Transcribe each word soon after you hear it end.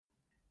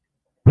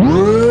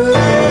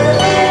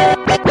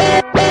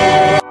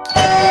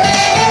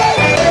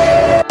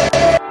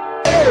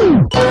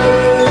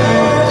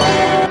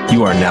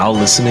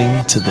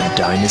listening to the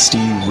Dynasty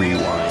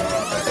Rewind.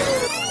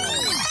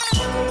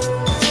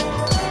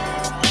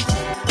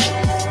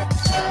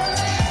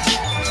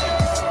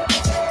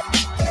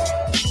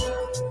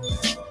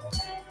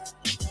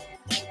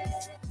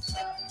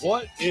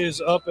 What is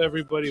up,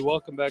 everybody?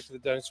 Welcome back to the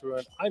Dynasty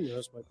Rewind. I'm your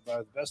host, Michael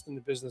Bauer, the best in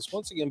the business.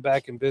 Once again,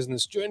 back in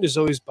business, joined as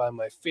always by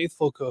my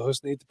faithful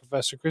co-host, Nate the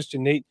Professor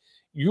Christian. Nate,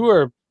 you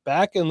are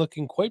back and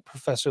looking quite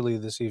professorly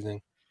this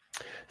evening.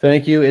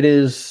 Thank you. It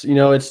is,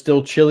 it's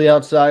still chilly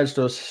outside,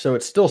 so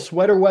it's still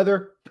sweater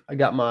weather. I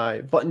got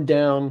my button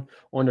down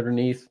on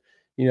underneath.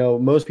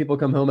 Most people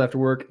come home after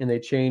work and they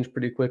change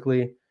pretty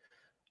quickly.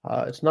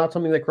 It's not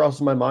something that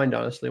crosses my mind,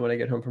 honestly, when I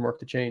get home from work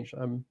to change.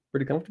 I'm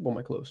pretty comfortable in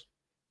my clothes.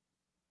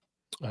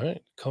 All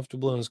right.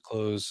 Comfortable in his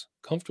clothes,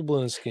 comfortable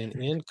in his skin,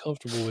 and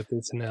comfortable with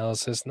its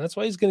analysis. And that's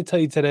why he's going to tell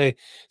you today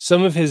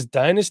some of his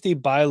Dynasty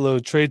buy low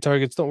trade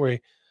targets. Don't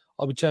worry,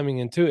 I'll be chiming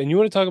in too. And you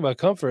want to talk about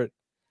comfort?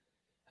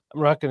 I'm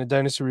rocking a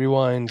Dynasty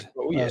Rewind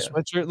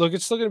sweatshirt. Look,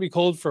 it's still going to be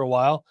cold for a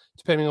while,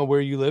 depending on where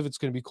you live. It's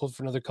going to be cold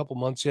for another couple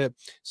months yet.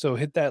 So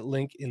hit that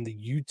link in the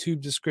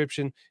YouTube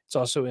description. It's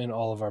also in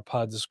all of our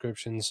pod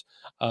descriptions.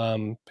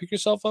 Pick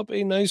yourself up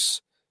a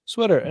nice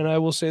sweater. And I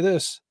will say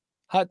this,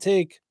 hot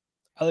take,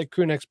 I like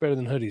crew necks better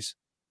than hoodies.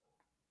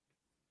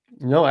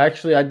 No,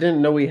 actually, I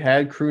didn't know we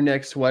had crew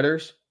neck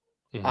sweaters.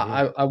 Mm-hmm.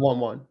 I want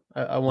one.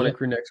 I want a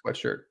crew neck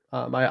sweatshirt.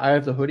 I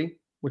have the hoodie,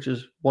 which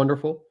is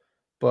wonderful,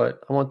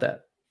 but I want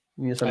that.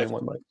 You need to send me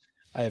one, Mike.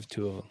 I have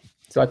two of them.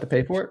 Do I have to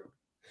pay for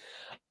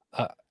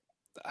it?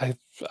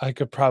 I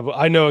could probably.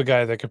 I know a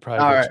guy that could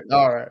probably.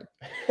 All right.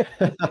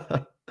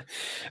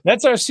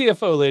 That's our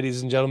CFO,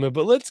 ladies and gentlemen.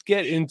 But let's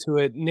get into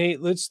it.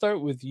 Nate, let's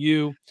start with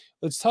you.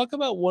 Let's talk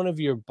about one of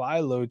your buy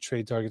low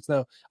trade targets.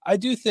 Now, I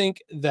do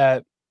think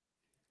that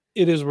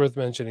it is worth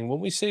mentioning.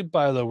 When we say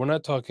buy low, we're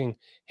not talking,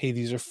 hey,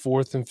 these are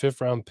 4th and 5th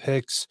round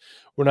picks.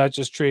 We're not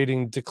just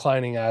trading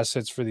declining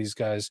assets for these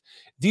guys.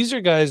 These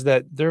are guys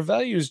that their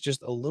value is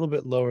just a little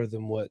bit lower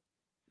than what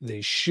they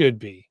should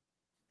be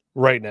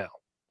right now.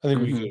 I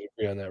think we could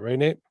agree on that, right,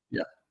 Nate?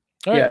 Yeah.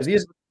 All right.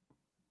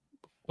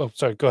 Oh,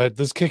 sorry. Go ahead.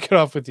 Let's kick it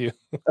off with you.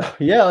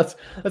 Yeah,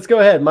 let's go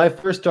ahead. My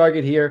first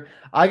target here,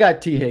 I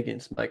got T.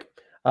 Higgins, Mike.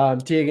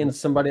 T. Higgins,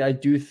 somebody I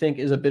do think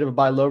is a bit of a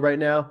buy low right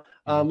now.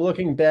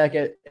 Looking back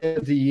at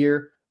the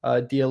year,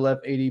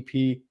 DLF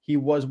ADP, he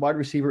was wide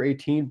receiver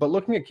 18, but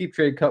looking at Keep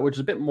Trade Cut, which is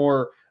a bit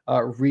more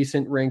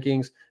recent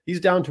rankings,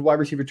 he's down to wide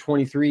receiver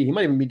 23. He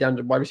might even be down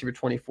to wide receiver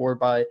 24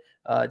 by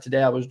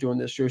today. I was doing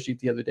this show sheet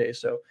the other day.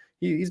 So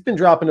he's been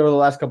dropping over the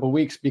last couple of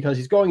weeks because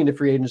he's going into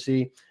free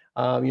agency.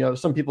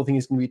 Some people think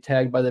he's going to be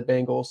tagged by the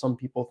Bengals. Some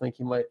people think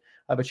he might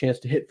have a chance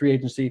to hit free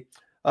agency.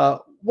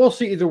 We'll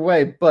see either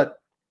way.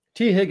 But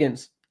T.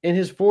 Higgins, in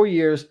his 4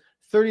 years,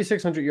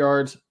 3,600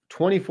 yards,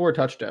 24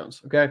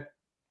 touchdowns. Okay.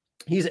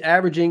 He's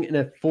averaging in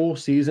a full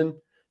season,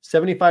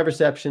 75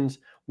 receptions,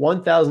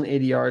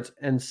 1,080 yards,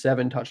 and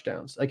 7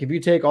 touchdowns. Like if you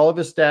take all of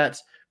his stats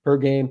per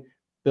game,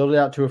 build it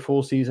out to a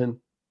full season,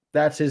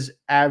 that's his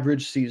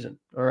average season.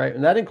 All right.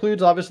 And that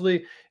includes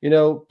obviously,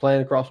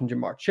 playing across from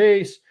Jamar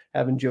Chase,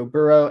 having Joe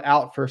Burrow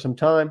out for some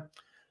time.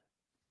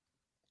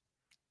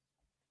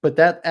 But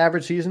that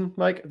average season,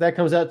 Mike, that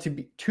comes out to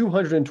be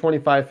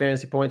 225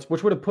 fantasy points,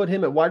 which would have put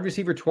him at wide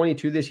receiver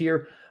 22 this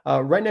year,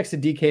 right next to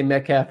DK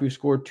Metcalf, who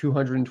scored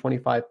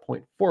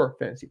 225.4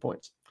 fantasy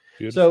points.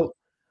 Beautiful.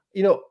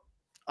 So,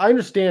 I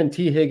understand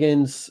T.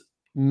 Higgins,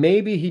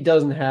 maybe he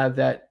doesn't have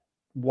that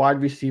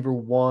wide receiver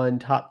 1,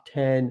 top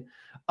 10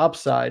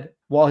 upside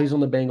while he's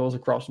on the Bengals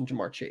across from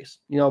Jamar Chase.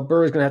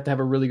 Burrow's going to have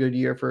a really good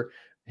year for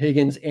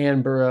Higgins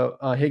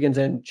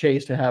and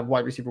Chase to have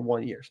wide receiver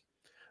 1 years.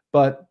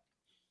 But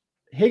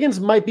Higgins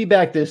might be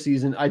back this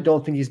season. I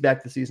don't think he's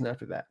back the season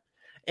after that.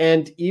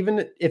 And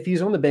even if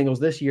he's on the Bengals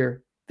this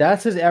year,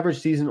 that's his average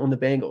season on the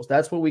Bengals.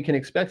 That's what we can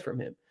expect from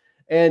him.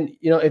 And,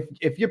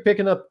 if you're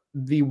picking up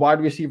the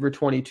wide receiver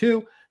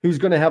 22, who's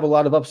going to have a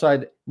lot of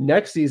upside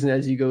next season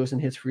as he goes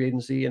and hits free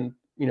agency and,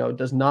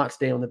 does not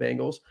stay on the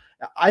Bengals,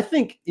 I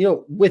think,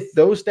 with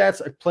those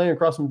stats playing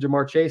across from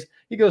Jamar Chase,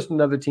 he goes to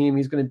another team.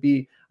 He's going to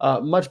be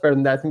much better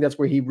than that. I think that's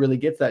where he really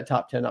gets that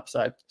top 10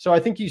 upside. So I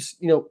think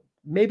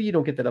maybe you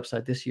don't get that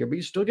upside this year, but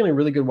you're still getting a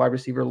really good wide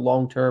receiver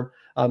long-term.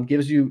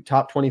 Gives you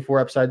top 24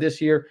 upside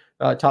this year,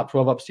 top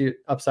 12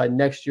 upside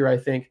next year, I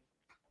think.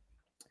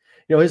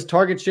 His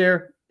target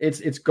share,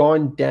 it's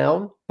gone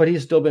down, but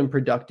he's still been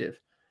productive.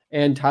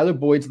 And Tyler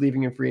Boyd's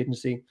leaving in free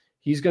agency.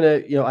 He's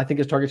going to, I think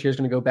his target share is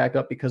going to go back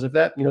up because of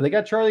that. They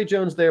got Charlie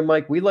Jones there,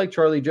 Mike. We like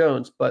Charlie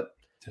Jones, but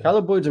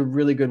Tyler Boyd's a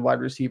really good wide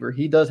receiver.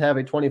 He does have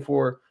a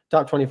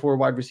top 24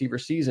 wide receiver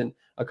season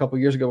a couple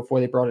years ago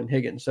before they brought in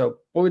Higgins. So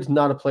Boyd's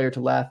not a player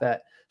to laugh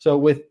at. So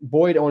with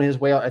Boyd on his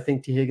way out, I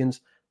think T. Higgins,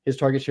 his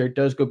target share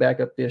does go back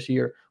up this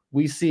year.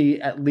 We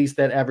see at least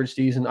that average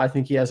season. I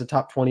think he has a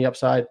top 20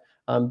 upside.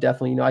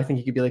 Definitely, I think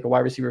he could be like a wide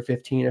receiver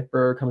 15 if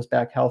Burrow comes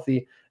back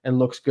healthy and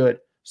looks good.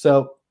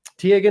 So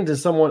T. Higgins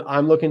is someone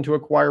I'm looking to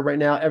acquire right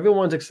now.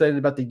 Everyone's excited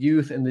about the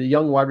youth and the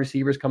young wide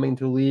receivers coming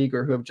into the league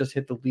or who have just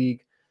hit the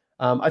league.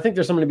 I think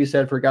there's something to be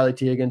said for a guy like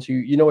T. Higgins who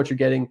you know what you're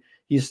getting.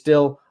 He's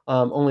still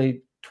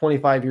only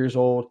 25 years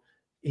old.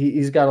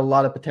 he's got a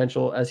lot of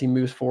potential as he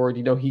moves forward.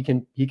 He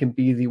can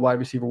be the wide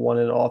receiver one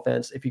in an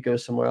offense if he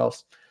goes somewhere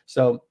else.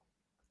 So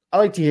I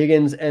like T.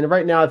 Higgins, and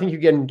right now I think you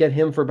can get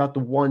him for about the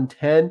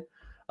 110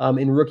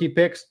 in rookie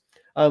picks.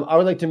 I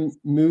would like to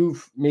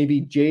move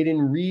maybe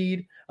Jaden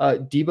Reed,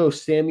 Debo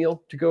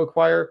Samuel to go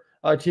acquire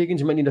T.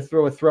 Higgins. You might need to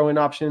throw a throw-in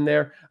option in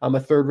there, a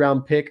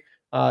third-round pick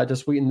to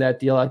sweeten that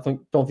deal. I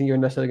don't think you're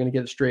necessarily going to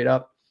get it straight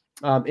up.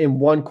 In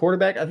one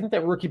quarterback, I think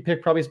that rookie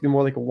pick probably has to be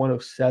more like a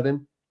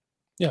 107.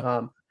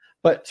 Yeah.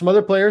 But some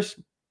other players,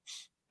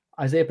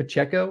 Isaiah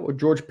Pacheco or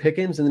George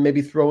Pickens, and then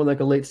maybe throw in like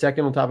a late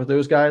second on top of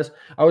those guys.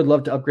 I would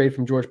love to upgrade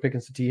from George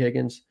Pickens to T.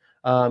 Higgins.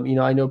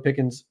 I know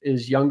Pickens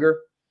is younger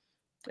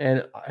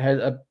and had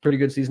a pretty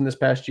good season this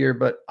past year,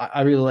 but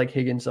I really like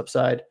Higgins'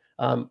 upside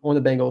on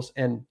the Bengals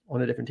and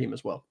on a different team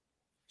as well.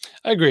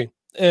 I agree.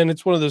 And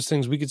it's one of those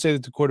things we could say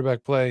that the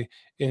quarterback play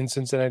in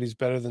Cincinnati is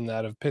better than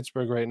that of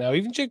Pittsburgh right now.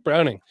 Even Jake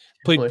Browning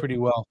played pretty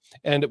well.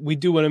 And we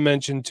do want to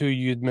mention, too,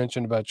 you'd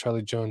mentioned about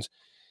Charlie Jones.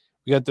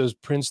 We got those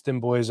Princeton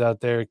boys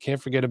out there.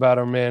 Can't forget about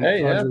our man,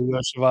 Andre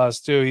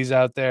Yoshavas, too. He's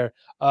out there.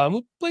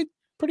 Who played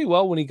pretty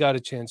well when he got a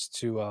chance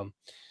to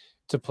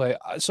play.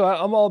 So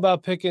I'm all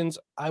about Pickens.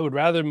 I would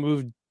rather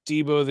move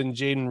Debo than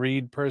Jaden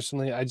Reed,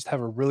 personally. I just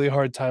have a really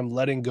hard time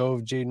letting go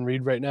of Jaden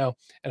Reed right now.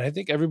 And I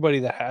think everybody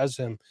that has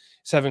him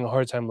is having a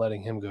hard time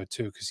letting him go,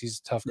 too, because he's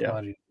a tough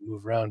commodity to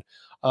move around.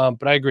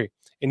 But I agree.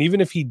 And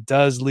even if he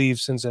does leave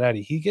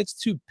Cincinnati, he gets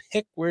to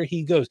pick where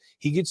he goes.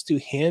 He gets to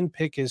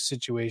handpick his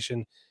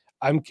situation.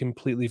 I'm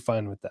completely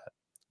fine with that.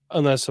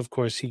 Unless, of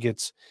course, he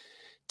gets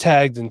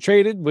tagged and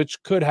traded,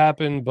 which could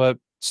happen, but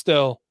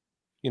still,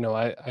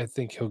 I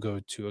think he'll go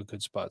to a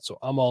good spot. So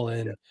I'm all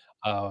in.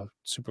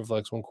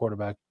 Superflex, one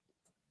quarterback.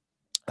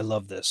 I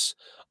love this.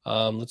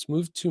 Let's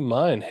move to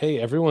mine. Hey,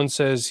 everyone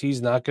says he's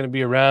not going to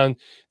be around.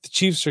 The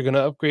Chiefs are going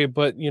to upgrade,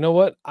 but you know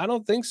what? I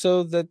don't think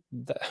so. I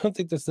don't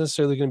think that's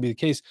necessarily going to be the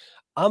case.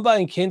 I'm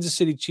buying Kansas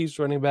City Chiefs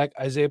running back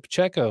Isaiah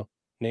Pacheco.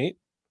 Nate,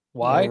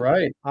 why? All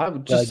right. I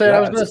just said I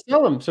was going to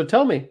sell him, so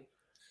tell me.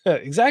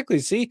 Exactly.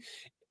 See,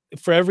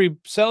 for every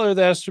seller,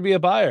 there has to be a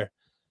buyer.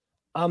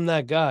 I'm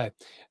that guy.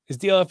 His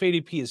DLF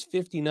ADP is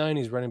 59.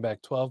 He's running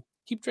back 12.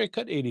 Keep Drake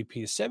cut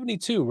ADP is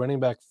 72, running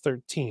back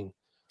 13.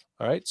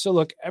 All right. So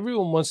look,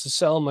 everyone wants to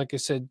sell him. Like I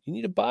said, you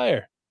need a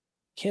buyer.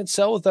 Can't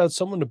sell without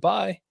someone to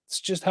buy. It's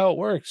just how it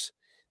works.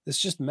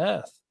 It's just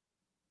math.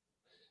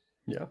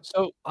 Yeah.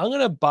 So I'm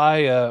going to buy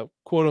a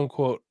quote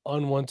unquote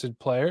unwanted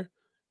player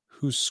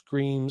who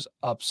screams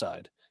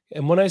upside.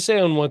 And when I say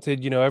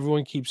unwanted,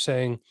 everyone keeps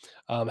saying,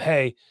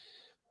 hey,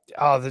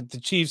 the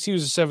Chiefs, he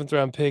was a 7th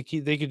round pick.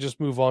 They could just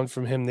move on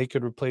from him. They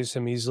could replace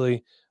him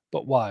easily.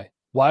 But why?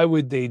 Why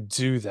would they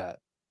do that?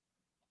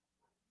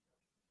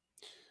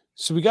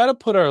 So we got to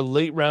put our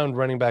late round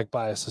running back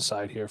bias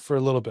aside here for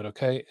a little bit,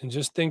 okay? And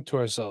just think to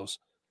ourselves,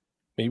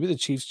 maybe the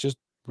Chiefs just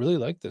really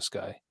like this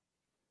guy.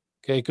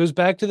 Okay, it goes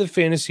back to the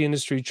fantasy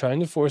industry trying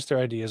to force their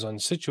ideas on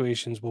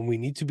situations when we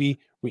need to be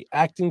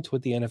reacting to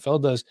what the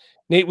NFL does.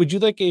 Nate, would you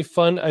like a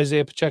fun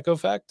Isaiah Pacheco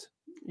fact?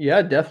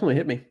 Yeah, definitely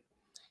hit me.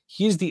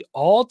 He's the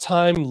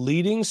all-time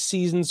leading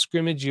season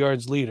scrimmage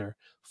yards leader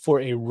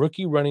for a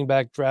rookie running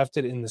back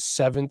drafted in the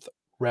 7th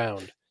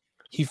round.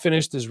 He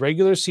finished his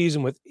regular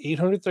season with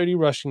 830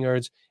 rushing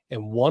yards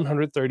and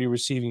 130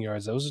 receiving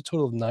yards. That was a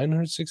total of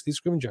 960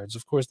 scrimmage yards.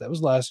 Of course, that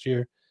was last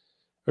year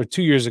or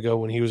 2 years ago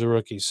when he was a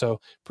rookie.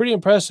 So pretty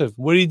impressive.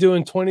 What did he do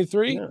in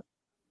 23? Yeah.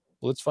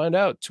 Let's find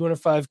out.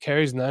 205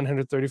 carries,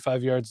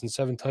 935 yards, and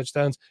 7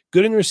 touchdowns.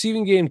 Good in the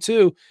receiving game,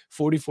 too.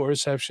 44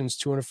 receptions,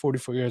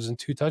 244 yards, and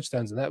 2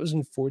 touchdowns. And that was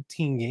in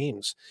 14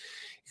 games.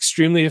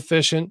 Extremely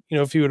efficient.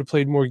 If he would have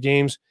played more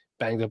games,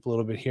 banged up a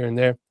little bit here and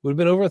there, would have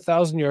been over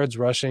 1,000 yards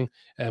rushing.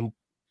 And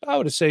I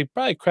would say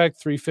probably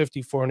cracked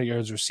 350, 400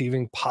 yards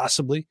receiving,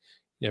 possibly.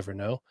 Never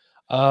know.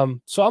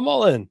 So I'm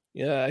all in.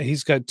 Yeah,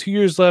 he's got 2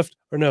 years left.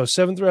 Or no,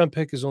 7th round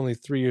pick is only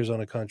 3 years on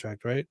a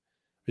contract, right?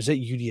 Or is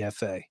that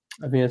UDFA?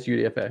 I think it's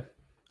UDFA.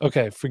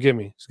 Okay, forgive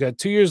me. He's got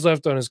 2 years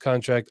left on his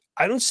contract.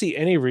 I don't see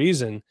any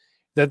reason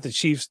that the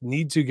Chiefs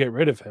need to get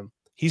rid of him.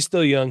 He's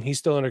still young. He's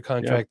still under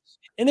contract.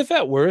 Yeah. And if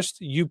at worst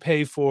you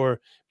pay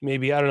for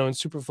maybe, I don't know, in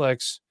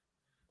Superflex,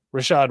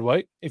 Rachaad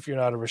White, if you're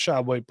not a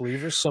Rachaad White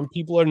believer. Some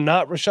people are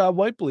not Rachaad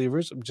White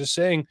believers. I'm just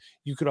saying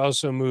you could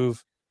also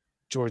move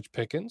George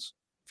Pickens.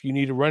 If you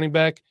need a running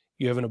back,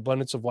 you have an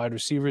abundance of wide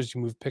receivers.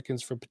 You move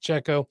Pickens for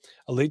Pacheco,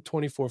 a late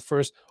 24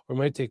 first, or it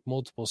might take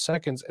multiple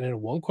seconds. And in a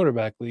one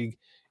quarterback league,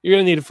 you're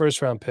going to need a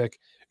first-round pick.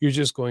 You're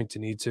just going to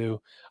need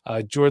to.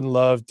 Jordan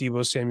Love,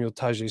 Debo Samuel,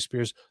 Tajay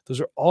Spears, those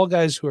are all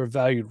guys who are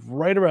valued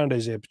right around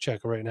Isaiah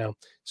Pacheco right now.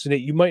 So, Nate,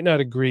 you might not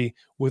agree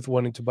with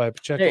wanting to buy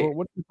Pacheco. Hey,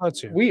 what are your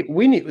thoughts here?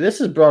 We need. This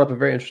has brought up a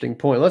very interesting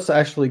point. Let's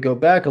actually go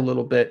back a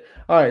little bit.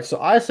 All right,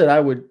 so I said I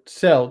would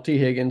sell T.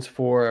 Higgins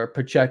for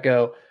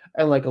Pacheco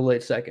and like a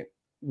late second.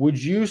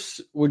 Would you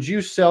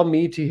sell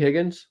me T.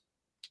 Higgins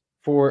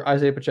for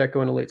Isaiah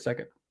Pacheco in a late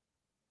second?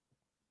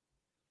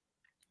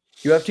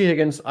 You have T.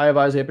 Higgins. I have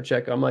Isaiah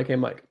Pacheco. I'm like, hey,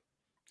 Mike,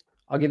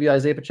 I'll give you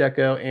Isaiah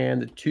Pacheco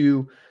and the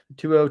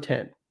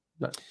 2010.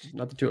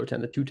 Not the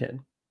 2010, the 210.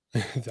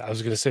 I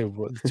was going to say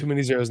too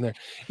many zeros in there.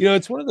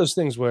 It's one of those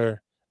things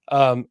where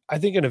I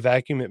think in a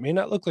vacuum, it may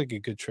not look like a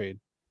good trade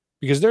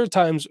because there are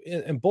times,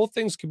 and both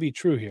things could be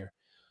true here.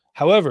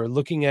 However,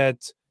 looking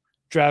at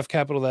draft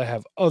capital that I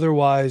have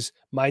otherwise,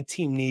 my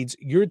team needs,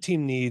 your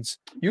team needs.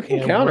 You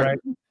can count it.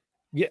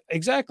 Yeah,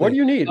 exactly. What do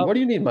you need? What do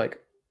you need, Mike?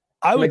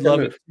 I would love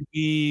it to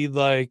be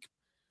like,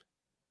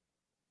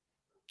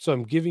 so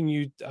I'm giving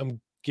you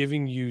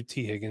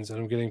T. Higgins and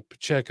I'm getting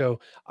Pacheco.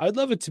 I'd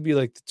love it to be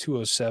like the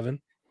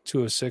 207,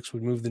 206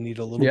 would move the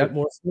needle a little bit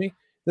more for me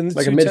than the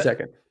like a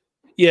mid-second.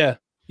 Yeah,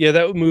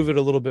 that would move it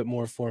a little bit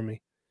more for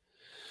me.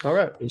 All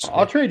right.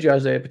 I'll trade you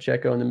Isaiah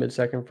Pacheco in the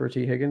mid-second for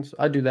T. Higgins.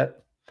 I'd do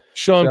that.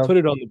 Sean, put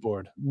it on the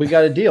board. We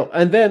got a deal.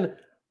 And then,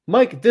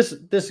 Mike,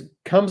 this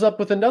comes up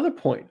with another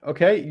point,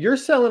 okay? You're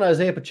selling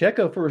Isaiah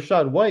Pacheco for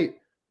Rachaad White.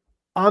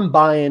 I'm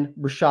buying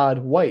Rachaad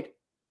White.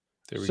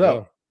 There we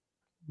go.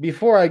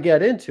 Before I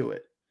get into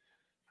it,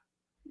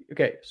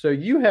 okay, so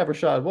you have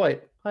Rachaad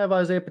White. I have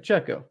Isaiah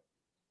Pacheco.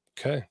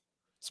 Okay.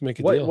 Let's make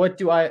a deal. What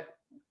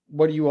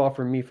do you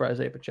offer me for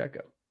Isaiah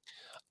Pacheco?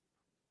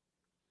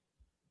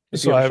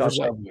 So I have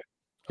Rachaad White.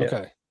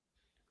 Okay.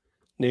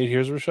 Nate,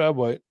 here's Rachaad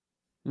White.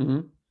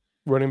 Mm-hmm.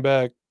 Running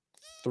back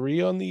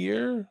 3 on the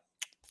year,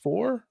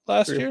 4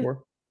 last year.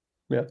 4.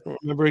 Yeah. I don't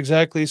remember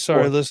exactly.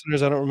 Sorry, 4.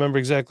 Listeners. I don't remember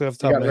exactly off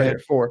the top of my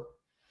head. 4.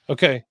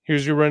 Okay.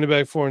 Here's your running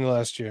back 4 in the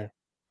last year.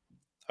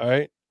 All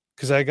right.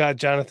 Because I got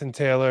Jonathan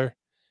Taylor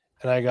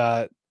and I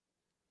got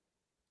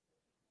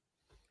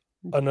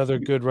another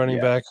good running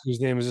back whose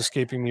name is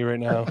escaping me right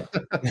now.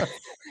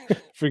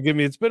 Forgive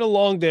me. It's been a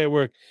long day at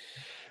work.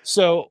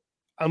 So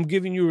I'm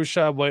giving you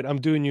Rachaad White.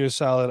 I'm doing you a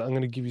solid. I'm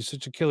going to give you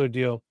such a killer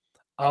deal.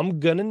 I'm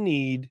going to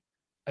need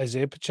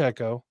Isaiah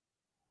Pacheco.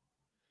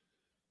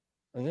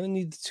 I'm going to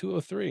need the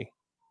 203.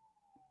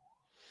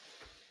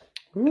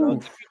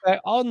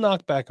 I'll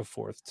knock back a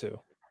 4th too.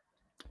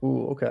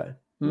 Ooh, okay.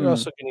 You're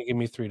also going to give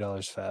me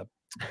 $3 fab.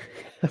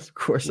 Of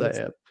course I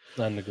am.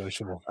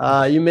 Non-negotiable.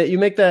 You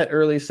make that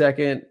early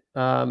second.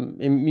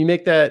 And you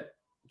make that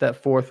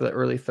 4th or that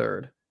early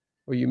 3rd,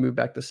 or you move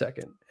back to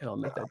 2nd, and I'll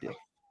make that deal.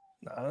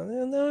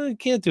 No, you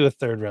can't do a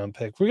 3rd round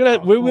pick. We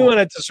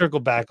want to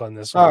circle back on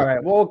this one. All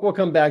right, we'll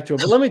come back to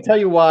it. But let me tell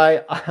you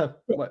why.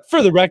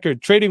 For the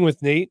record, trading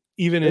with Nate,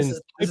 even this in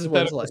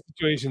hypothetical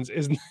situations,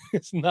 is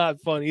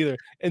not fun either,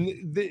 and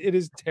it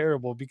is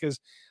terrible because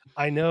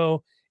I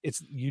know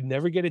you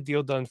never get a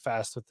deal done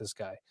fast with this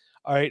guy.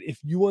 All right, if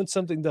you want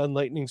something done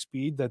lightning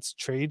speed, that's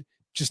trade.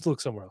 Just look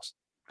somewhere else.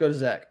 Go to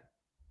Zach.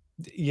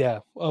 Yeah.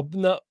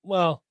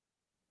 Well.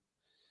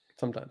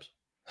 Sometimes.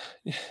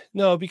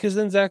 No, because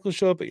then Zach will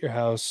show up at your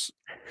house.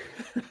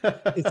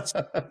 It's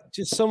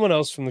just someone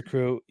else from the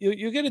crew.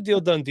 You get a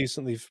deal done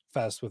decently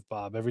fast with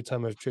Bob. Every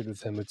time I've traded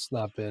with him, it's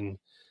not been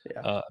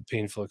a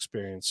painful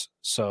experience.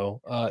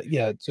 So,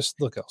 just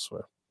look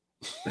elsewhere.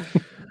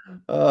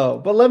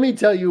 But let me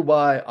tell you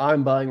why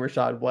I'm buying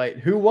Rachaad White,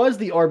 who was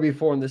the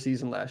RB4 in the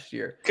season last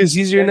year. Because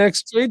he's your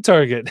next trade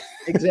target.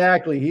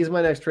 Exactly. He's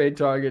my next trade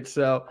target.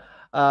 So,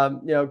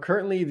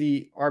 currently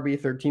the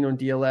RB13 on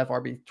DLF,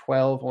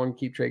 RB12 on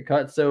Keep Trade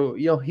Cut. So,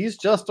 he's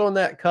just on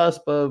that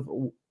cusp of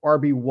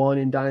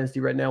RB1 in Dynasty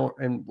right now,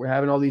 and we're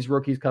having all these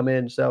rookies come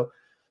in. So,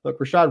 look,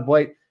 Rachaad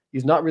White,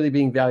 he's not really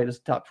being valued as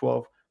a top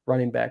 12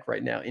 running back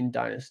right now in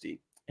Dynasty.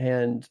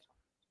 And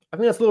I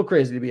think that's a little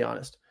crazy, to be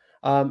honest.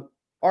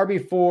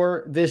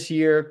 RB4 this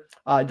year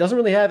doesn't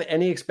really have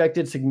any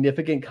expected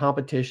significant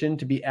competition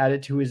to be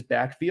added to his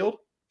backfield.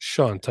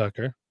 Sean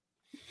Tucker.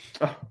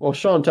 Well,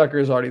 Sean Tucker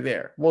is already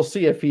there. We'll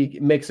see if he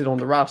makes it on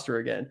the roster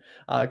again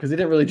because he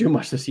didn't really do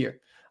much this year,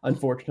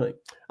 unfortunately.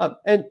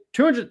 And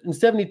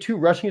 272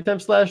 rushing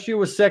attempts last year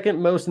was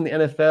second most in the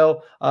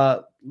NFL,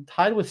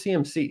 tied with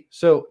CMC.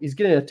 So he's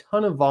getting a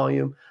ton of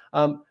volume.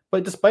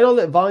 But despite all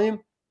that volume,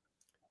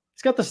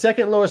 he's got the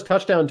second lowest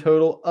touchdown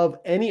total of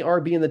any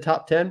RB in the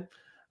top 10.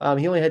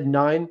 He only had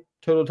 9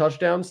 total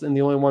touchdowns, and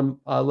the only one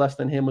less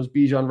than him was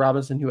Bijan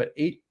Robinson, who had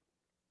 8.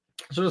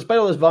 So despite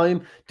all this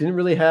volume, didn't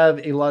really have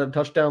a lot of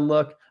touchdown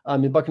luck.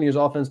 The Buccaneers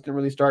offense didn't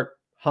really start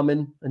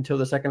humming until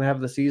the second half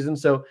of the season.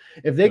 So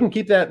if they can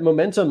keep that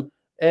momentum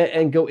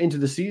and go into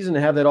the season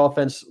and have that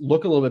offense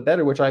look a little bit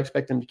better, which I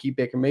expect them to keep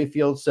Baker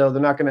Mayfield, so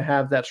they're not going to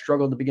have that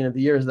struggle at the beginning of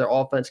the year as their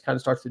offense kind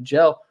of starts to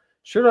gel.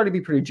 Should already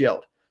be pretty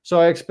gelled. So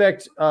I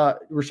expect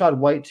Rachaad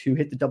White to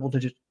hit the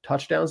double-digit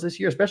touchdowns this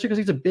year, especially because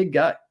he's a big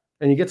guy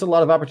and he gets a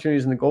lot of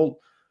opportunities in the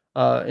goal,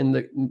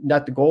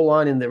 not the goal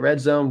line, in the red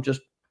zone. Just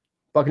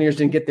Buccaneers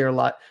didn't get there a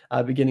lot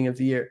beginning of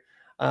the year.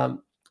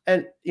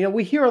 And,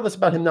 we hear all this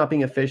about him not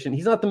being efficient.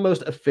 He's not the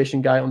most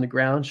efficient guy on the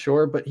ground,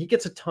 sure, but he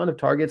gets a ton of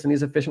targets and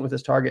he's efficient with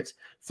his targets.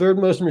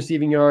 3rd most in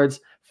receiving yards,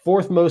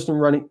 4th most in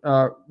running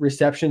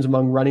receptions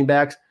among running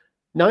backs,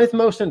 9th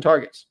most in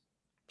targets.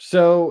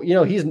 So,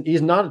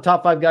 he's not a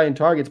top 5 guy in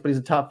targets, but he's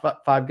a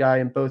top 5 guy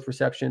in both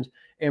receptions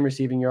and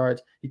receiving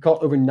yards. He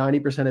caught over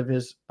 90% of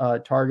his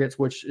targets,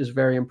 which is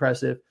very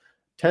impressive.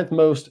 10th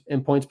most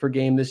in points per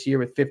game this year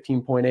with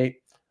 15.8.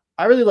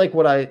 I really like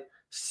what I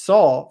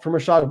saw from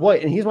Rachaad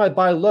White, and he's my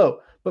buy low.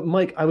 But,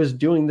 Mike, I was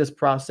doing this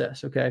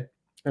process, okay?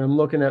 And I'm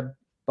looking at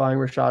buying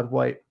Rachaad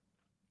White.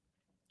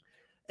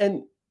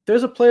 And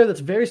there's a player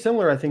that's very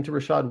similar, I think, to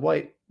Rachaad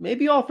White.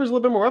 Maybe offers a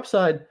little bit more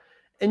upside,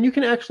 and you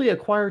can actually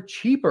acquire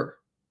cheaper.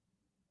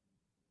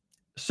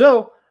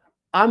 So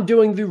I'm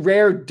doing the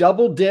rare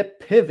double dip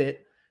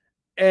pivot,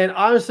 and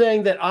I'm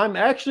saying that I'm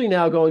actually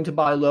now going to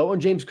buy low on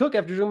James Cook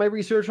after doing my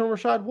research on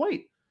Rachaad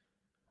White.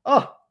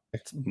 Oh,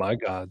 it's My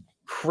God.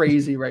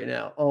 crazy right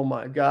now. Oh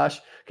my gosh.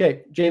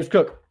 Okay, James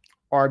Cook,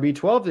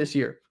 RB12 this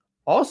year.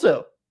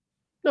 Also,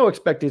 no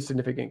expected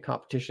significant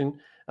competition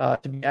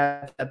to be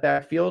at that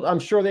backfield. I'm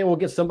sure they will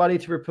get somebody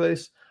to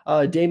replace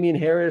Damian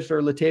Harris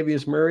or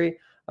Latavius Murray.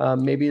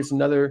 Maybe it's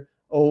another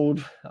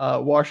old,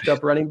 washed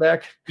up running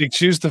back. Big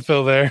shoes to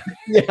fill there.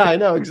 Yeah, I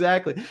know,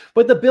 exactly.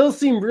 But the Bills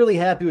seem really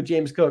happy with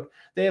James Cook.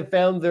 They have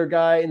found their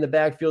guy in the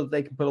backfield that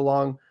they can put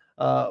along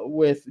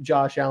with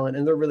Josh Allen,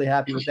 and they're really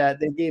happy with that.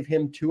 They gave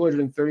him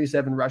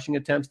 237 rushing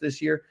attempts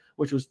this year,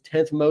 which was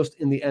 10th most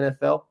in the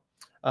NFL.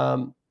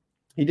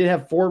 He did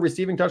have 4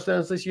 receiving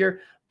touchdowns this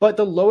year, but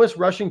the lowest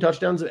rushing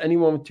touchdowns of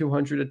anyone with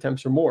 200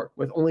 attempts or more,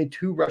 with only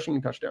 2 rushing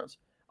touchdowns.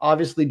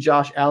 Obviously,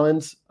 Josh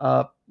Allen's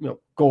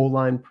goal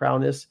line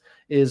prowess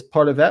is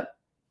part of that.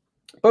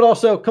 But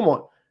also, come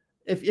on,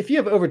 if you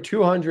have over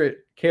 200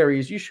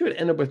 carries, you should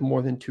end up with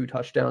more than 2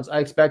 touchdowns. I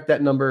expect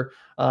that number.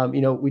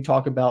 We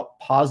talk about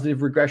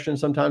positive regression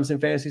sometimes in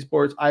fantasy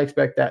sports. I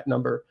expect that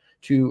number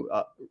to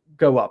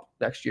go up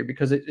next year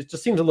because it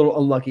just seems a little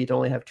unlucky to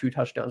only have 2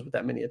 touchdowns with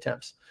that many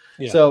attempts.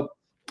 Yeah. So,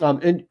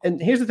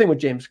 and here's the thing with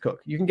James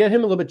Cook. You can get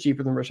him a little bit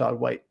cheaper than Rachaad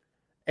White.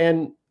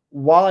 And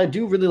while I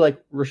do really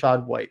like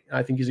Rachaad White,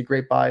 I think he's a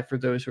great buy for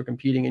those who are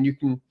competing, and you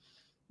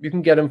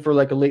can get him for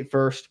like a late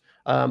first,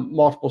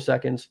 multiple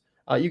seconds.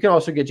 You can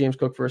also get James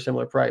Cook for a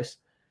similar price.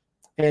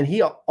 And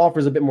he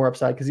offers a bit more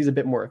upside because he's a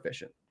bit more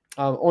efficient.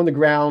 On the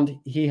ground,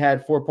 he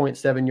had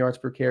 4.7 yards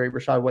per carry.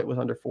 Rachaad White was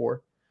under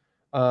 4.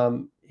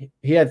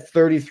 He had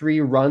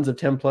 33 runs of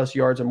 10-plus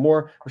yards or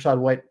more. Rachaad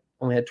White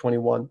only had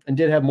 21 and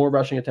did have more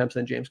rushing attempts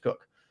than James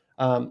Cook.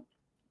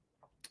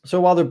 So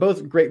while they're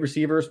both great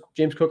receivers,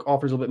 James Cook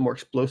offers a little bit more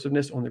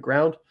explosiveness on the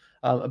ground,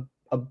 a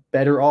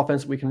better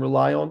offense that we can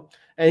rely on.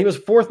 And he was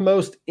 4th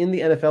most in the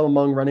NFL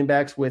among running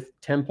backs with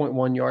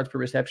 10.1 yards per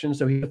reception.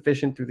 So he's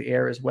efficient through the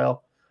air as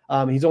well.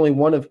 He's only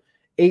one of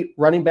 8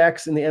 running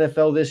backs in the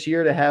NFL this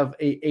year to have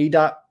a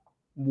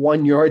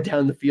 8.1 yard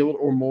down the field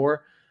or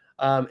more.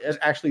 Is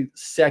actually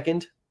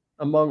 2nd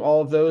among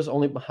all of those,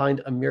 only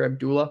behind Amir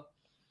Abdullah.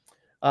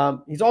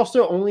 He's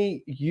also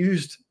only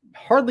used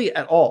hardly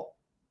at all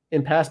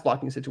in pass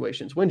blocking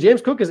situations. When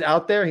James Cook is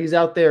out there, he's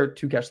out there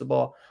to catch the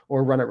ball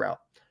or run a route.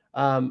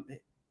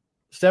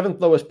 7th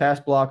lowest pass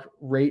block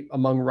rate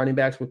among running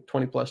backs with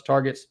 20-plus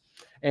targets.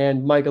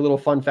 And Mike, a little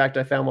fun fact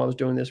I found while I was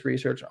doing this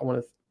research, I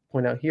want to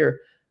point out here.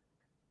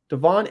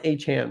 Devon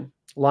Achane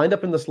lined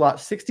up in the slot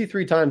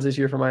 63 times this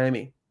year for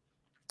Miami.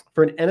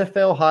 For an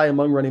NFL high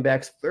among running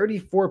backs,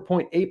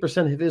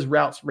 34.8% of his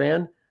routes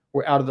ran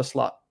were out of the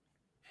slot.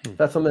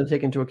 That's something to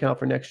take into account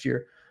for next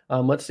year.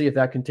 Let's see if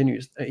that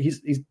continues.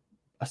 He's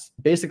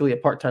basically a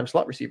part-time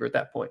slot receiver at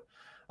that point.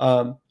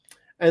 And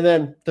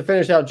then to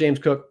finish out, James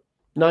Cook,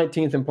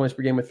 19th in points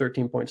per game with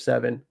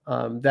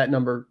 13.7. That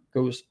number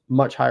goes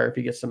much higher if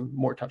he gets some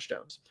more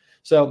touchdowns.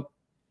 So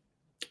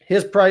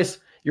his price,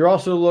 you're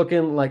also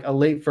looking like a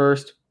late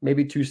first,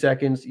 maybe 2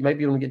 seconds. You might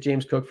be able to get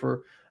James Cook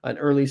for an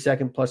early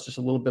second plus just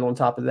a little bit on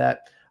top of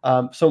that.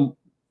 Some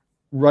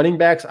running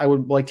backs I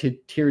would like to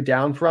tier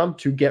down from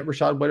to get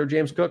Rachaad White or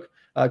James Cook,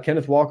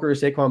 Kenneth Walker or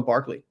Saquon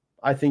Barkley.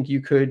 I think you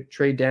could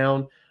trade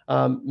down,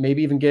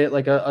 maybe even get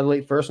like a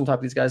late first on top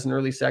of these guys, an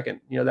early second.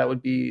 That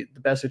would be the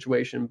best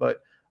situation.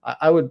 But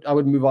I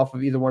would move off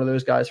of either one of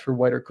those guys for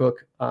White or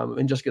Cook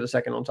and just get a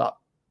second on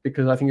top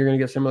because I think you're going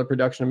to get similar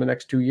production in the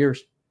next 2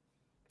 years.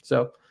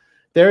 So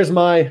there's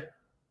my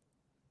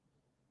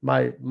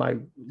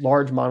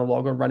large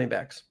monologue on running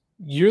backs.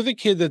 You're the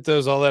kid that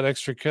does all that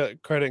extra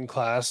credit in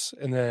class,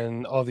 and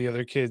then all the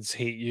other kids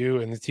hate you,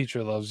 and the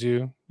teacher loves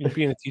you. You're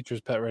being a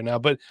teacher's pet right now.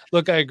 But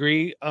look, I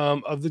agree.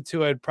 Of the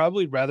two, I'd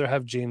probably rather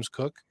have James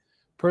Cook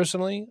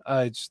personally.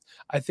 I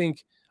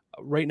think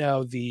right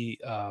now the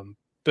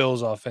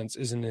Bills offense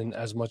isn't in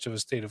as much of a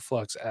state of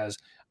flux as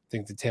I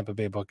think the Tampa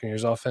Bay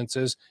Buccaneers offense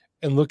is.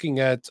 And looking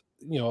at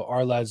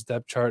our lad's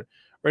depth chart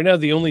right now,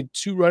 the only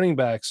 2 running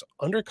backs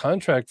under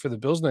contract for the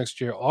Bills next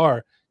year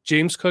are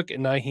James Cook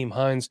and Nyheim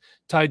Hines.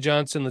 Ty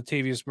Johnson,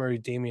 Latavius Murray,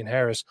 Damian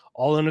Harris,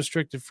 all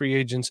unrestricted free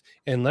agents,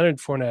 and Leonard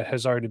Fournette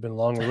has already been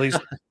long released.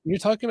 You're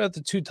talking about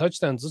the 2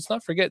 touchdowns. Let's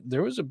not forget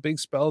there was a big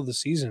spell of the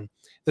season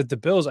that the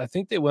Bills, I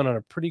think they went on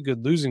a pretty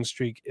good losing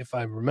streak, if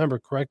I remember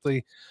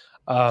correctly.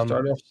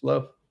 Started off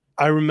slow.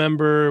 I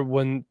remember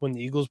when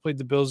the Eagles played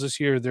the Bills this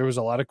year, there was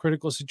a lot of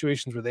critical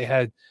situations where they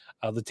had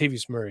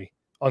Latavius Murray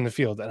on the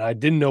field, and I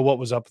didn't know what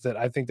was up with it.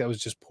 I think that was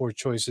just poor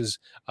choices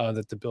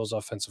that the Bills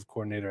offensive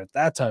coordinator at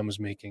that time was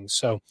making.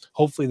 So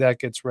hopefully that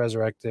gets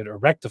resurrected or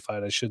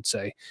rectified, I should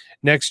say,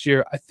 next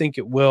year. I think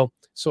it will.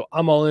 So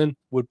I'm all in.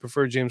 Would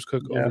prefer James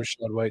Cook over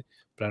Rachaad White,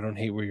 but I don't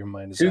hate where your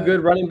mind is 2 at.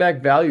 good running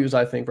back values,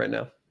 I think, right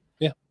now.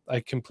 Yeah,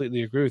 I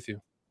completely agree with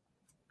you.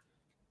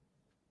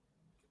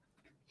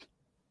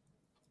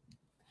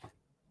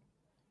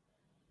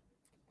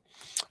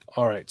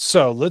 All right,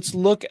 so let's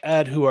look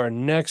at who our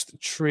next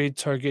trade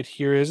target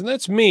here is, and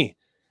that's me.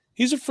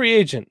 He's a free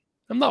agent.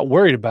 I'm not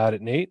worried about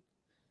it, Nate.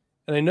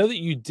 And I know that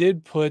you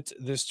did put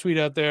this tweet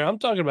out there. I'm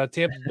talking about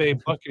Tampa Bay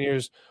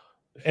Buccaneers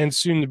and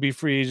soon-to-be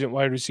free agent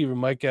wide receiver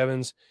Mike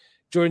Evans.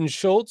 Jordan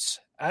Schultz,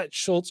 at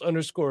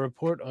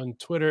Schultz_report on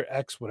Twitter,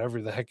 X,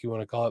 whatever the heck you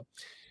want to call it.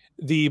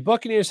 The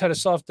Buccaneers had a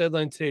soft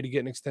deadline today to get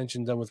an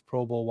extension done with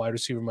Pro Bowl wide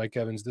receiver Mike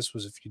Evans. This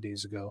was a few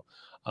days ago,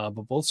 but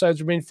both sides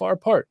remain far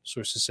apart,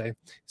 sources say.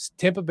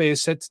 Tampa Bay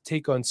is set to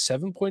take on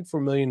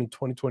 $7.4 million in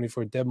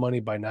 2024 dead money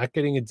by not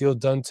getting a deal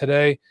done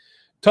today.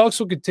 Talks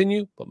will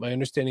continue, but my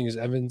understanding is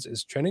Evans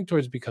is trending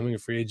towards becoming a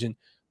free agent,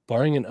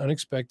 barring an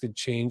unexpected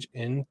change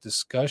in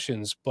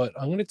discussions. But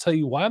I'm going to tell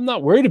you why I'm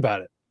not worried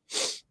about it.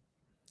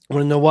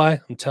 Want to know why?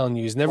 I'm telling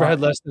you, he's never had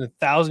less than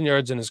 1,000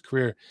 yards in his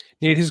career.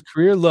 Nate, his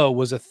career low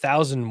was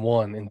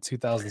 1,001 in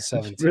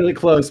 2017. It's really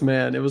close,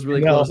 man. It was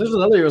really close. There's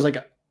another year. It was like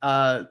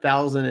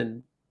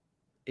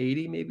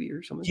 1,080 maybe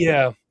or something.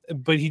 Yeah,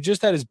 but he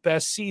just had his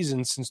best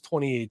season since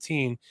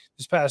 2018.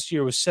 This past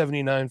year was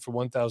 79 for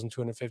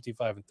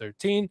 1,255 and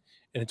 13.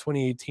 And in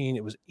 2018,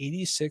 it was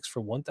 86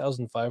 for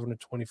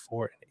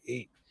 1,524 and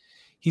 8.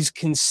 He's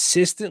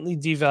consistently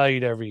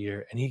devalued every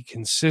year, and he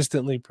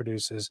consistently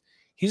produces.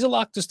 He's a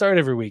lock to start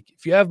every week.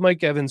 If you have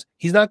Mike Evans,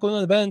 he's not going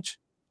on the bench.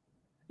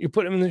 You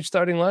put him in the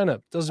starting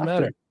lineup. Doesn't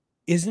matter.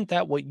 Isn't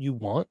that what you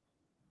want?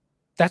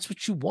 That's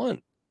what you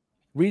want.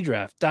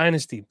 Redraft,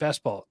 Dynasty,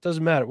 best ball. It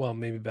doesn't matter. Well,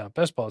 maybe about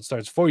best ball, it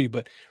starts for you,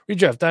 but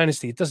redraft,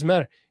 Dynasty, it doesn't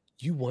matter.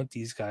 You want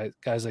these guys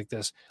like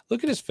this.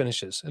 Look at his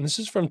finishes. And this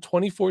is from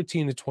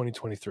 2014 to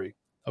 2023.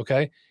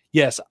 Okay.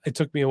 Yes, it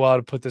took me a while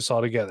to put this all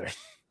together.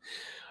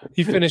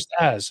 He finished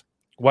as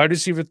wide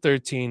receiver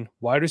 13,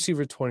 wide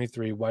receiver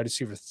 23, wide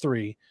receiver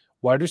 3,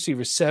 wide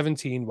receiver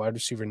 17, wide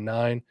receiver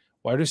 9,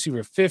 wide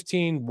receiver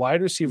 15,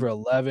 wide receiver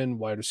 11,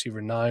 wide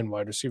receiver 9,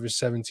 wide receiver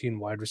 17,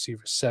 wide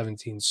receiver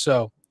 17.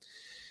 So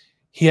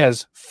he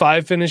has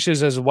 5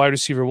 finishes as a wide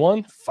receiver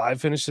 1, 5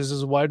 finishes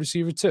as a wide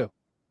receiver 2.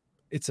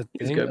 It's a thing.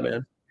 He's good,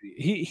 man.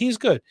 He's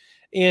good.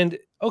 And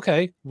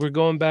okay, we're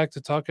going back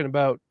to talking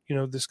about,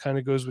 this kind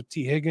of goes with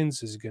T.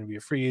 Higgins. Is he going to be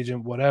a free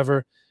agent?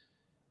 Whatever.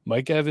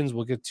 Mike Evans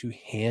will get to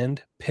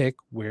hand pick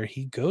where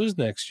he goes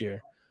next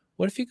year.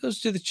 What if he goes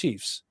to the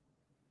Chiefs?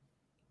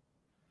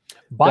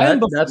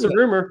 That's a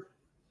rumor.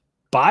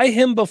 Buy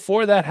him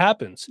before that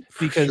happens,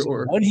 because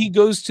when he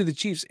goes to the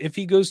Chiefs, if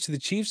he goes to the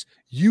Chiefs,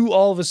 you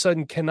all of a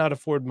sudden cannot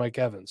afford Mike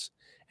Evans.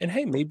 And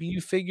hey, maybe you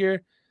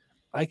figure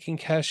I can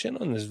cash in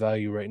on this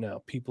value right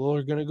now. People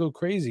are going to go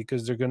crazy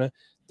because they're going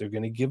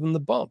to give him the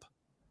bump,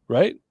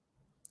 right?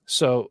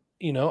 So,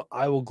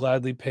 I will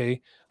gladly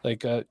pay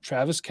like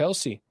Travis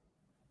Kelce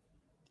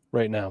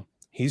right now.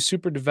 He's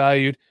super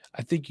devalued.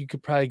 I think you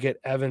could probably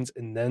get Evans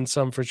and then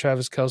some for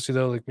Travis Kelce,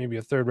 though, like maybe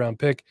a 3rd-round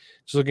pick.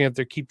 Just looking at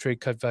their keep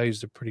trade cut values,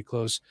 they're pretty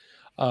close.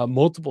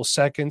 Multiple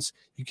seconds.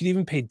 You could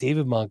even pay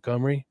David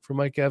Montgomery for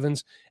Mike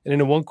Evans. And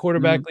in a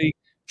 1-quarterback league,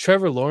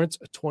 Trevor Lawrence,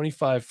 a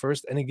 25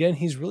 first. And again,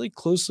 he's really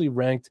closely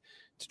ranked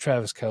to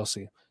Travis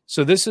Kelce.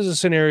 So this is a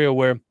scenario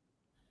where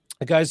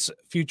the guy's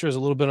future is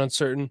a little bit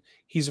uncertain.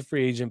 He's a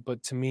free agent,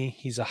 but to me,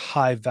 he's a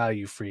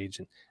high-value free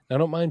agent. And I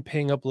don't mind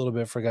paying up a little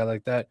bit for a guy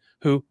like that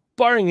who,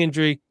 barring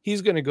injury,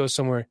 he's going to go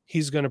somewhere.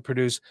 He's going to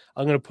produce.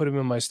 I'm going to put him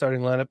in my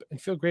starting lineup and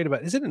feel great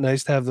about it. Isn't it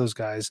nice to have those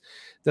guys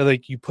that,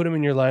 like, you put him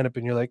in your lineup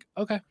and you're like,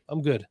 okay,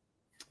 I'm good.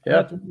 Yeah.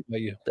 About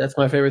you. That's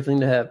my favorite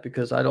thing to have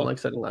because I don't like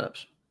setting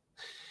lineups.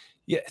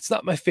 Yeah, it's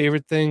not my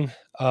favorite thing.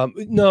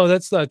 No,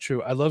 that's not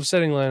true. I love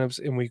setting lineups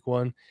in week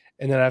 1.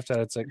 And then after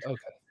that, it's like, okay.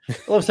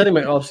 I love setting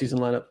my off-season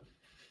lineup.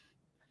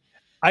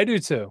 I do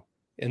too.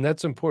 And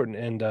that's important.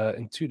 And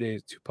in 2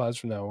 pods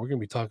from now, we're going to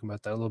be talking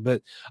about that a little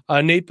bit.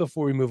 Nate,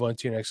 before we move on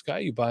to your next guy,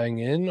 you buying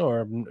in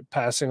or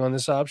passing on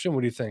this option?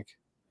 What do you think?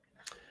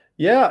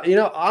 Yeah,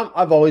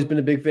 I've always been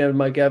a big fan of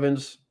Mike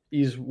Evans.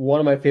 He's one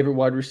of my favorite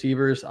wide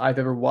receivers I've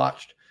ever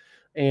watched.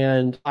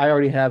 And I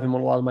already have him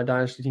on a lot of my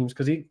dynasty teams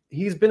because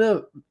he's been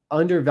an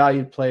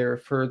undervalued player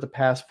for the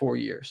past 4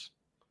 years.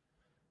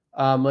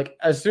 Like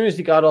as soon as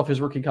he got off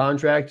his rookie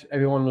contract,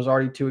 everyone was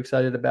already too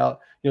excited about,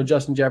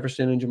 Justin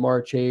Jefferson and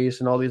Jamar Chase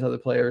and all these other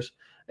players.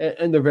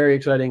 And they're very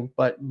exciting,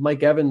 but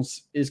Mike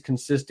Evans is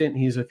consistent.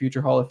 He's a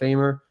future Hall of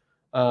Famer.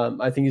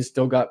 I think he's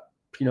still got,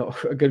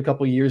 a good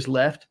couple of years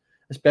left,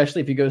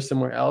 especially if he goes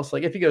somewhere else.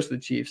 Like if he goes to the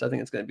Chiefs, I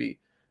think it's going to be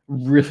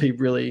really,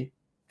 really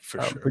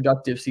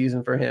productive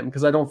season for him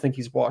because I don't think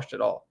he's washed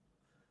at all.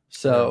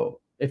 So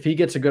if he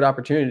gets a good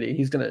opportunity,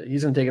 he's gonna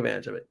take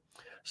advantage of it.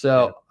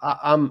 So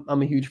I'm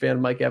a huge fan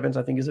of Mike Evans.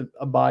 I think he's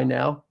a buy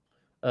now,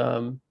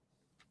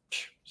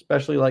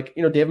 especially like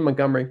David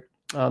Montgomery,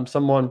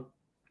 someone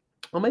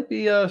I might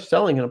be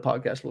selling in a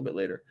podcast a little bit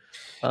later.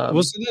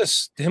 What's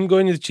this? Him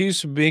going to the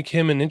Chiefs would make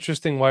him an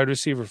interesting wide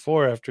receiver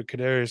 4 after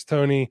Kadarius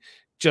Toney,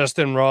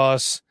 Justin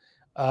Ross.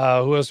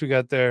 Who else we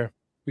got there?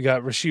 We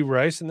got Rashee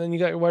Rice, and then you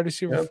got your wide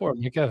receiver 4,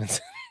 Mike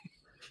Evans.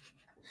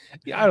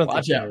 I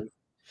don't think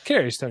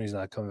Kadarius Toney's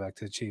not coming back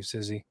to the Chiefs,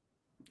 is he?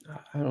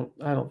 I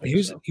don't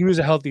think so. He was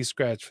a healthy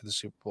scratch for the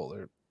Super Bowl.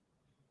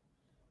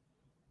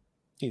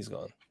 He's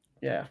gone.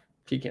 Yeah,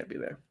 he can't be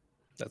there.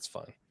 That's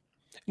fine.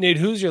 Nate,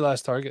 who's your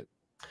last target?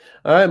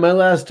 All right, my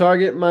last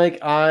target, Mike.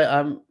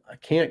 I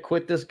can't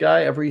quit this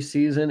guy every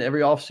season,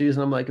 every offseason.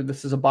 I'm like,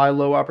 this is a buy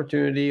low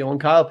opportunity on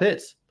Kyle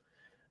Pitts.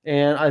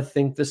 And I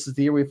think this is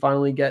the year we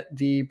finally get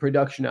the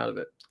production out of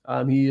it.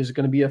 He is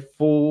going to be a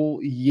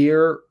full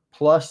year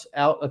plus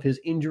out of his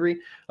injury,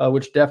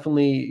 which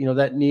definitely,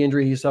 that knee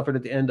injury he suffered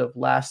at the end of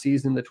last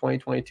season, the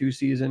 2022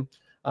 season,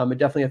 it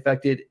definitely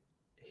affected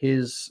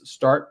his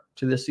start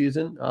to this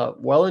season,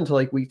 well into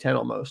like week 10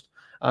 almost.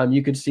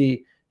 You could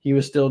see he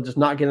was still just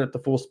not getting at the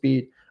full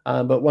speed.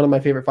 But one of my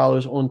favorite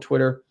followers on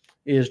Twitter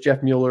is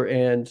Jeff Mueller,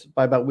 and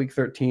by about week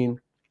 13,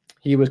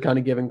 he was kind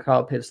of giving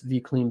Kyle Pitts the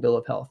clean bill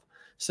of health.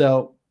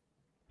 So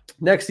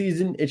next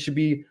season, it should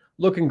be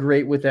looking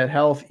great with that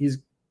health. He's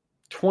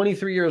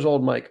 23 years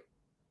old, Mike.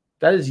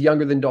 That is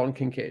younger than Dalton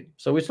Kincaid.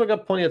 So we still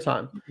got plenty of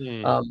time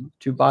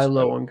to buy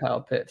low on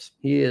Kyle Pitts.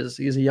 He's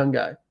a young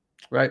guy,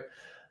 right?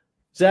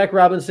 Zach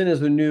Robinson is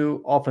the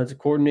new offensive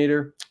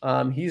coordinator.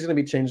 He's going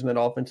to be changing that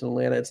offense in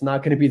Atlanta. It's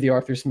not going to be the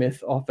Arthur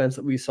Smith offense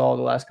that we saw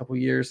the last couple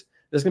of years.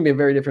 This is going to be a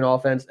very different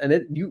offense,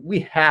 and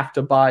we have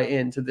to buy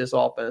into this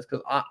offense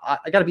because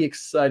I got to be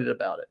excited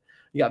about it.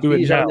 You got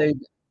Bijan,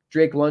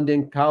 Drake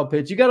London, Kyle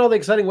Pitts. You got all the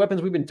exciting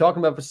weapons we've been talking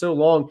about for so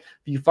long.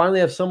 If you finally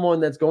have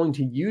someone that's going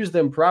to use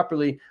them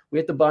properly, we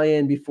have to buy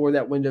in before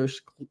that window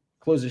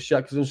closes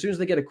shut. Because as soon as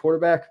they get a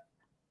quarterback,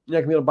 you're not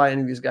going to be able to buy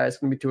any of these guys.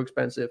 It's going to be too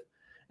expensive.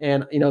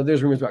 And,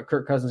 there's rumors about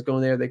Kirk Cousins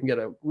going there. They can get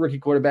a rookie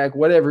quarterback,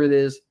 whatever it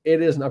is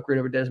an upgrade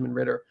over Desmond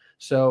Ridder.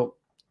 So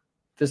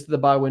this is the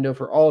buy window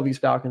for all of these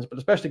Falcons, but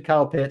especially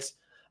Kyle Pitts.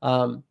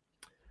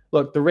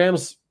 Look, the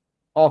Rams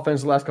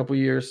offense the last couple of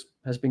years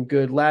has been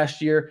good.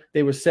 Last year,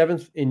 they were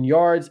 7th in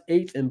yards,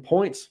 8th in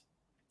points.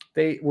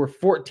 They were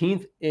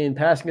 14th in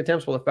passing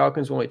attempts, while the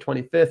Falcons were only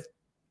 25th.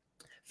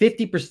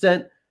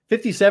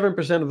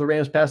 57% of the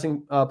Rams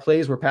passing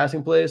plays were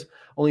passing plays.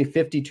 Only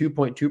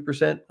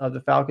 52.2% of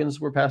the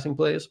Falcons were passing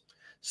plays.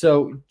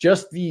 So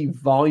just the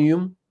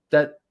volume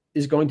that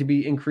is going to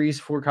be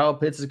increased for Kyle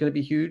Pitts is going to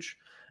be huge.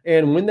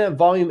 And when that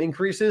volume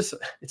increases,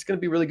 it's going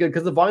to be really good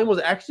because the volume was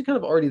actually kind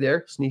of already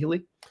there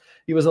sneakily.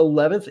 He was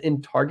 11th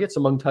in targets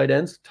among tight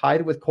ends,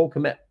 tied with Cole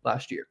Kmet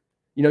last year.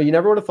 You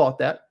never would have thought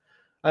that.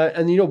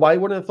 And you know why you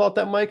wouldn't have thought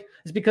that, Mike?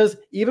 It's because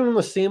even on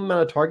the same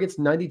amount of targets,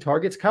 90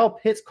 targets, Kyle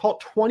Pitts caught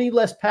 20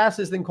 less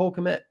passes than Cole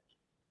Kmet.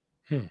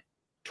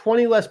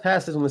 20 less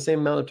passes on the same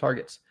amount of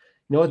targets.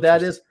 You know what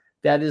that is?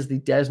 That is the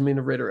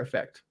Desmond Ridder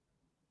effect.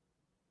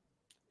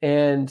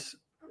 And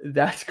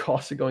that's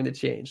also going to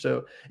change.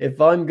 So if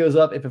volume goes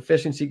up, if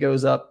efficiency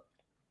goes up,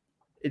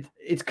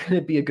 it's going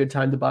to be a good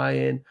time to buy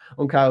in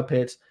on Kyle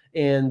Pitts.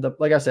 And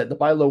like I said, the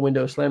buy low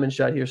window slamming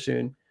shut here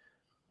soon.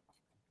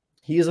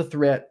 He is a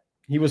threat.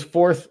 He was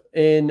 4th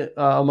in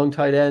among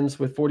tight ends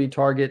with 40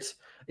 targets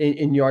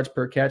in yards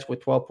per catch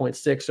with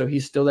 12.6. So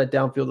he's still that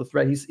downfield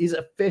threat. He's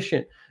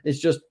efficient. It's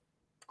just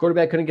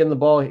quarterback couldn't get him the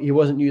ball. He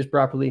wasn't used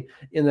properly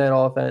in that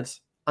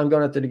offense. I'm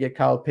going out there to get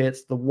Kyle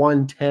Pitts. The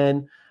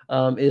 110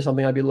 is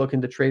something I'd be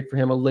looking to trade for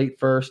him, a late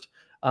first.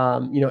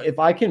 If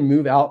I can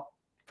move out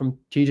from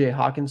TJ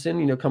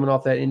Hawkinson, coming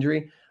off that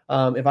injury,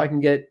 if I can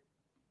get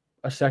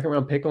a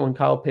second-round pick on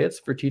Kyle Pitts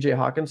for TJ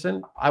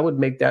Hawkinson, I would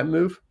make that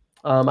move.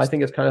 I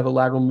think it's kind of a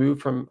lateral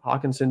move from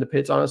Hawkinson to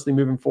Pitts, honestly,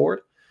 moving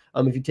forward,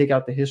 if you take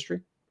out the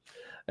history.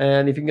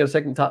 And if you can get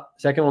a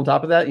second on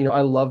top of that,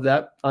 I love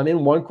that.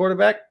 In one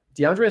quarterback,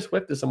 DeAndre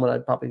Swift is someone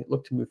I'd probably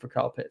look to move for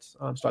Kyle Pitts.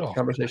 Start the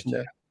conversation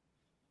there.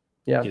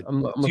 Yeah,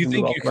 I'm do you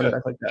think you could?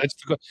 Like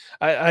that.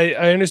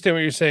 I understand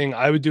what you're saying.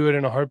 I would do it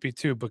in a heartbeat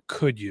too, but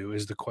could you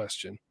is the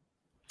question.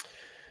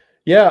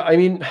 Yeah, I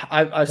mean,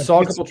 I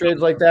saw a couple trades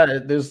like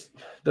that. There's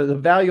the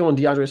value on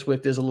DeAndre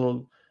Swift is a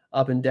little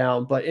up and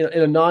down, but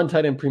in a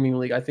non-tight end premium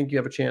league, I think you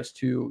have a chance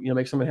to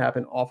make something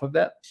happen off of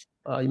that.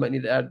 You might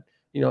need to add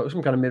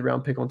some kind of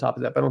mid-round pick on top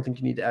of that, but I don't think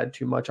you need to add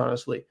too much,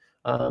 honestly.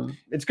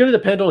 It's going to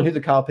depend on who the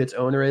Kyle Pitts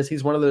owner is.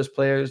 He's one of those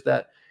players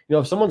that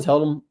if someone's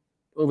held him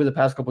over the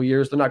past couple of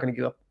years, they're not going to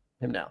give up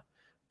him now.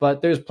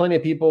 But there's plenty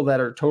of people that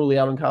are totally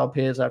out on Kyle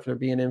Pitts after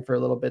being in for a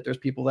little bit. There's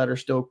people that are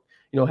still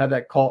have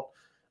that cult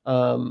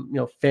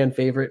fan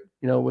favorite,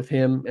 with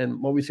him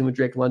and what we've seen with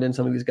Drake London.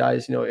 Some of these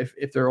guys,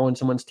 if they're on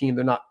someone's team,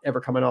 they're not ever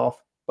coming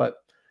off. But,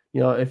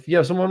 if you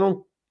have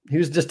someone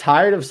who's just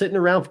tired of sitting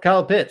around for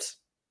Kyle Pitts,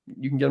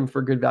 you can get them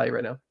for good value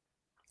right now.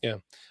 Yeah.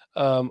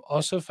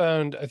 Also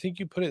found, I think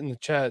you put it in the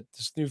chat,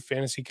 this new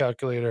fantasy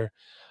calculator.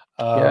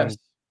 Yes.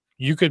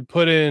 You could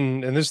put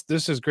in, and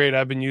this is great.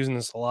 I've been using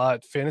this a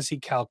lot,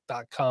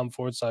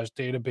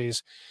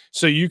 fantasycalc.com/database.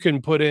 So you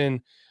can put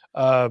in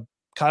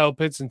Kyle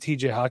Pitts and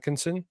TJ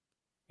Hawkinson,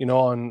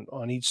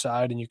 on each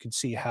side, and you can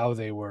see how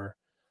they were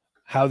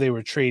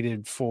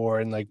traded for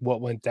and like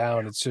what went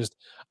down. It's just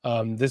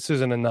this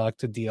isn't a knock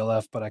to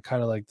DLF, but I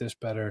kind of like this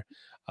better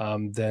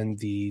than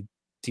the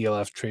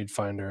DLF trade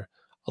finder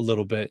a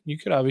little bit. You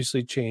could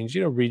obviously change,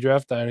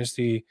 redraft,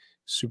 dynasty,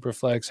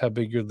 superflex, how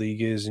big your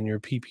league is and your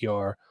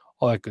PPR,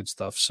 all that good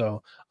stuff.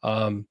 So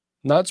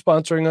not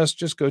sponsoring us,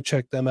 just go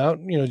check them out.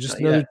 Just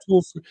another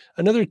tool for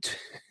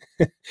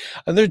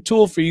another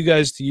tool for you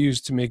guys to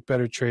use to make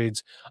better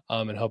trades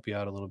and help you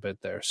out a little bit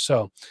there.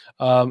 So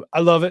I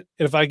love it.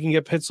 If I can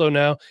get Pitzlow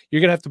now,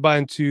 you're going to have to buy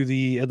into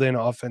the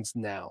Atlanta offense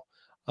now.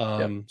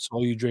 So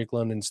all you Drake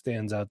London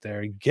stands out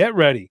there, get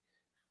ready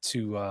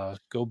to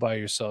go buy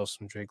yourself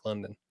some Drake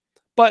London.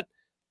 But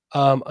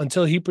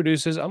until he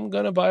produces, I'm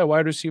going to buy a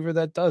wide receiver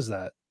that does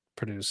that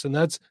produce. And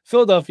that's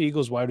Philadelphia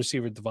Eagles wide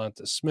receiver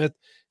Devonta Smith.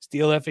 His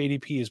DLF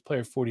ADP is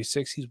player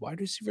 46. He's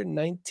wide receiver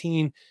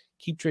 19.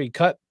 Keep trade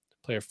cut,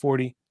 player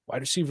 40.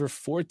 Wide receiver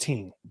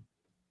 14.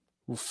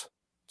 Oof,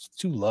 it's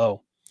too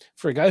low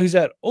for a guy who's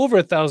had over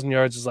 1,000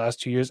 yards his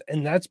last 2 years.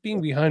 And that's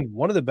being behind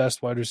one of the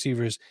best wide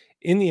receivers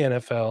in the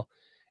NFL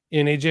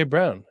in A.J.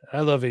 Brown.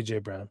 I love A.J.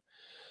 Brown.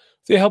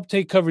 They help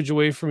take coverage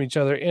away from each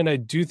other, and I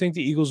do think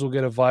the Eagles will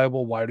get a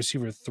viable wide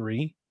receiver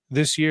 3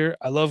 this year.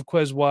 I love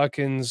Quez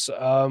Watkins.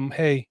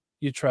 Hey,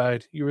 you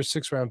tried. You were a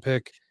 6th-round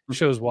pick.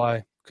 Shows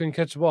why. Couldn't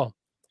catch the ball.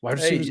 Wide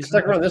receivers. Hey, you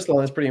stuck around this long.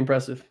 That's pretty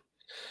impressive.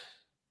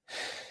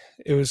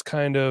 It was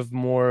kind of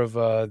more of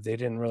they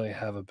didn't really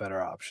have a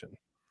better option,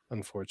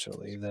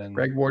 unfortunately. Than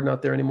Greg Ward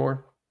not there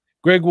anymore.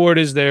 Greg Ward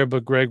is there,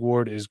 but Greg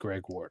Ward is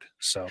Greg Ward.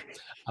 So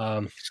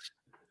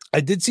I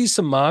did see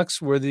some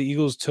mocks where the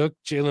Eagles took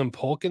Jalen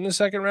Polk in the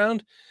 2nd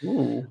round.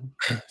 Ooh.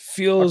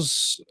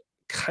 Feels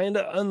kind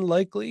of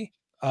unlikely.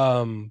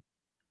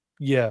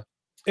 Yeah.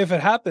 If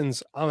it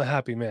happens, I'm a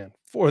happy man,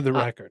 for the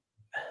record.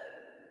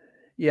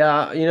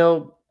 Yeah, you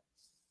know,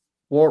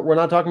 we're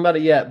not talking about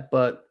it yet,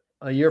 but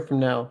a year from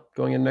now,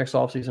 going in next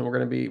offseason,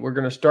 we're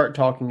going to start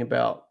talking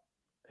about,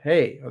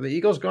 hey, are the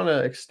Eagles going to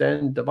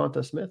extend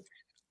Devonta Smith?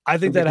 I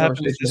think that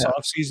happens this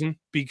offseason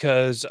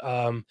because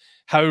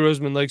Howie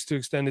Roseman likes to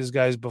extend his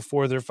guys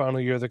before their final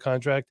year of the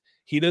contract.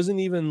 He doesn't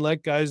even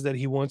let guys that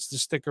he wants to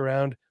stick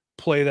around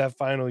play that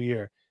final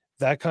year.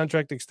 That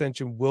contract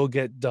extension will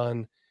get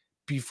done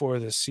before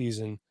this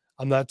season.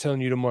 I'm not telling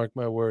you to mark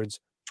my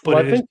words,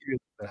 but I think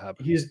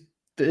he's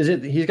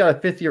got a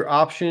 5th-year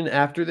option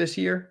after this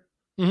year.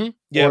 Mm-hmm.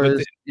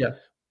 Yeah,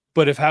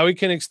 but if Howie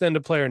can extend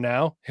a player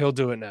now, he'll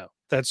do it now.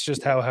 That's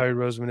just how Howie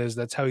Roseman is.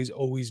 That's how he's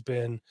always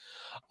been.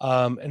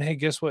 And hey,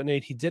 guess what,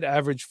 Nate? He did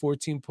average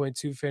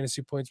 14.2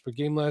 fantasy points per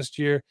game last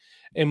year,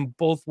 and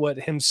both what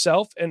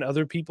himself and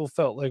other people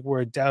felt like were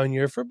a down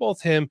year for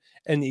both him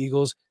and the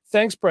Eagles.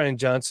 Thanks, Brian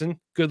Johnson.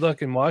 Good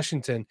luck in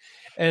Washington.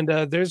 And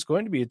there's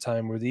going to be a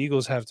time where the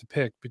Eagles have to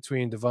pick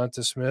between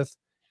Devonta Smith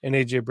and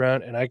A.J.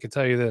 Brown, and I can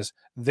tell you this,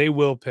 they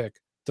will pick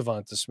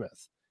Devonta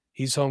Smith.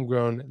 He's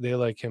homegrown. They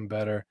like him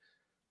better.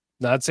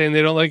 Not saying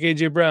they don't like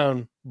A.J.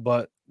 Brown,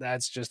 but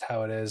that's just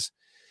how it is.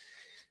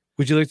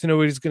 Would you like to know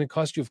what he's going to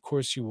cost you? Of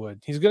course you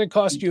would. He's going to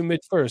cost you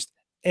mid-first.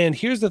 And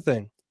here's the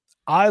thing.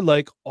 I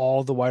like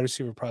all the wide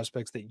receiver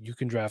prospects that you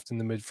can draft in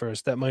the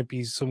mid-first. That might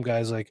be some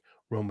guys like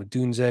Roma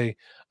Dunze,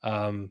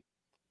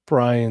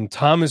 Brian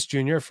Thomas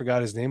Jr. I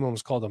forgot his name. I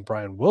almost called him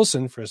Brian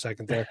Wilson for a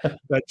second there.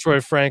 But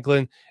Troy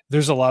Franklin.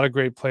 There's a lot of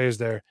great players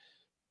there.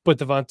 But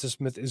Devonta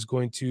Smith is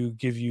going to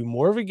give you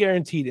more of a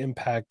guaranteed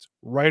impact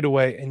right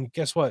away. And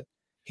guess what?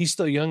 He's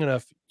still young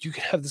enough. You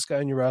can have this guy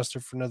on your roster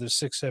for another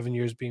 6-7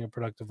 years being a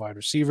productive wide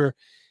receiver.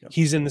 Yep.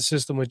 He's in the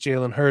system with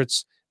Jalen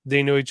Hurts.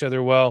 They know each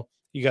other well.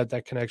 You got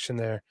that connection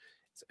there.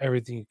 It's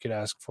everything you could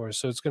ask for.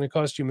 So it's going to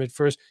cost you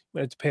mid-first. You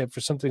might have to pay up for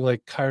something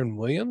like Kyron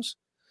Williams.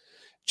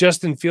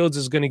 Justin Fields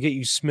is going to get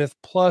you Smith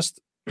plus,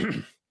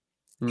 even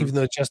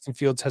though Justin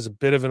Fields has a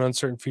bit of an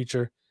uncertain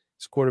future.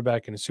 He's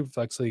quarterback in a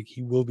Superflex league.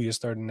 He will be a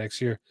starter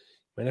next year.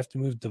 You might have to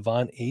move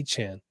Devon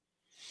Achane.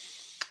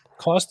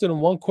 Costed him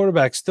one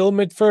quarterback, still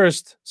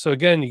mid-first. So,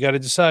 again, you got to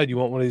decide. You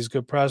want one of these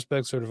good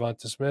prospects or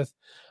Devonta Smith.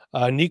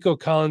 Nico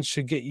Collins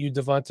should get you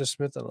Devonta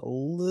Smith and a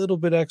little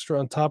bit extra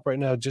on top right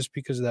now just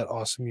because of that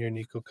awesome year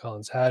Nico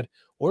Collins had.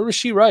 Or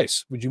Rashee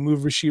Rice. Would you move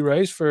Rashee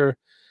Rice for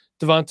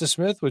Devonta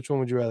Smith? Which one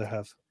would you rather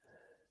have?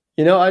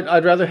 You know,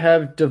 I'd rather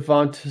have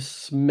Devonta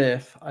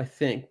Smith, I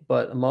think.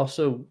 But I'm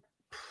also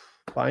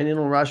buying in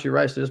on Rashee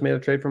Rice. I just made a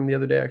trade from him the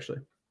other day, actually.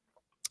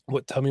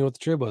 Tell me what the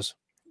trade was.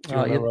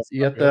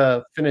 You have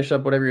to finish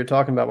up whatever you're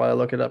talking about while I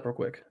look it up real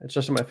quick. It's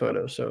just in my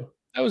photos, so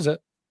that was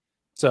it.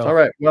 So all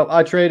right. Well,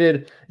 I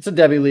traded. It's a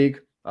Debbie league.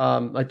 I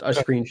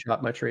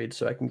screenshot my trade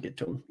so I can get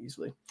to them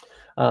easily.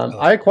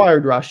 I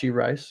acquired Rashee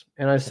Rice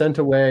and I sent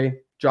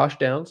away Josh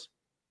Downs,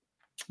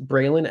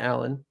 Braylon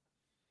Allen,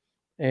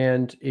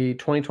 and a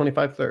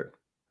 2025 third.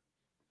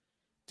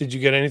 Did you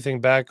get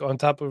anything back on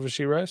top of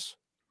Rashee Rice?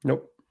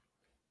 Nope.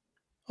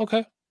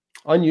 Okay.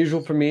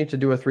 Unusual for me to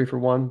do a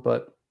 3-for-1,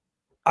 but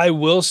I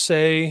will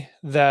say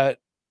that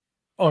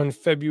on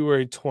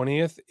February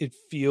 20th, it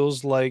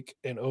feels like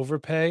an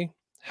overpay.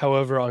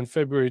 However, on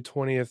February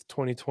 20th,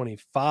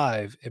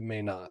 2025, it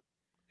may not,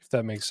 if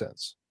that makes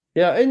sense.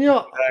 Yeah, and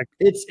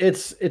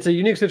it's a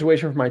unique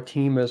situation for my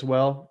team as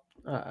well.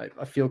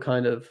 I feel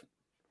kind of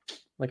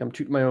like I'm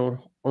tooting my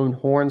own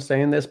horn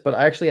saying this, but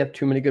I actually have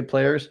too many good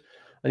players.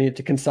 I need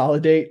to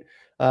consolidate.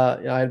 I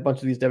had a bunch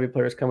of these Debbie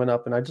players coming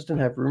up, and I just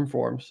didn't have room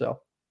for them.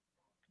 So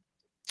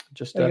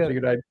just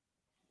figured I'd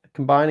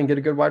combine and get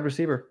a good wide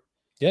receiver.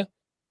 Yeah,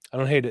 I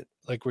don't hate it.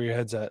 Like where your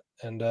head's at.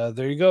 And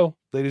there you go,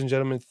 ladies and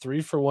gentlemen,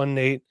 3-for-1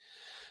 Nate.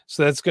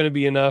 So that's going to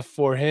be enough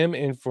for him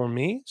and for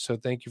me. So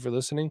thank you for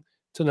listening.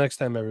 Till next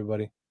time,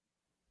 everybody.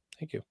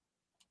 Thank you.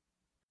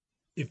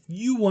 If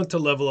you want to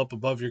level up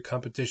above your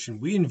competition,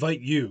 we invite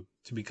you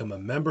to become a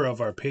member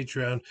of our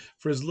Patreon.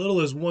 For as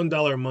little as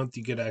 $1 a month,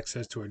 you get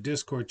access to our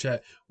Discord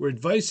chat, where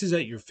advice is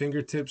at your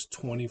fingertips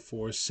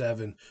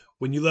 24/7.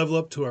 When you level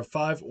up to our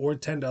 $5 or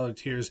 $10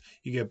 tiers,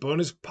 you get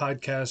bonus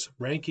podcasts,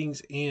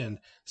 rankings, and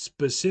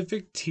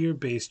specific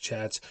tier-based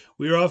chats.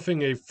 We are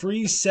offering a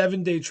free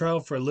 7-day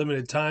trial for a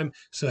limited time,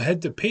 so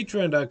head to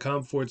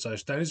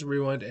patreon.com/Dynasty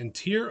Rewind and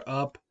tier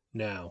up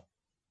now.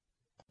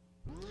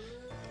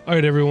 All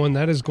right, everyone,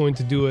 that is going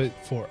to do it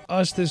for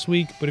us this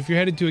week. But if you're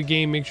headed to a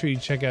game, make sure you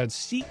check out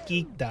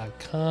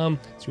SeatGeek.com.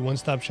 It's your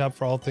one-stop shop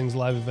for all things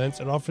live events.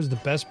 It offers the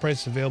best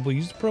price available.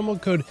 Use the promo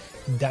code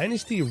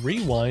Dynasty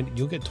Rewind.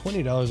 You'll get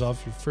 $20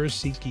 off your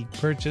first SeatGeek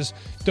purchase.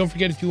 Don't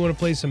forget, if you want to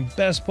play some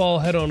best ball,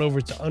 head on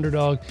over to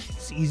Underdog.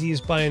 It's the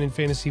easiest buy-in in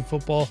fantasy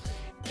football.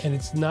 And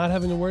it's not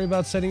having to worry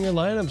about setting your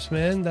lineups,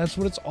 man. That's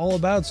what it's all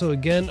about. So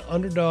again,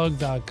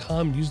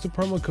 underdog.com. Use the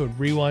promo code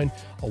REWIND.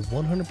 A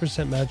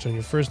 100% match on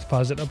your first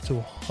deposit up to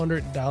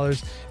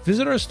 $100.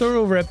 Visit our store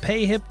over at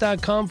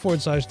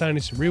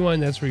payhip.com/Dynasty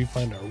Rewind. That's where you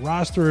find our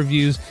roster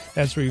reviews.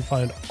 That's where you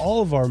find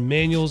all of our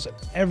manuals and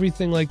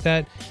everything like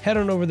that. Head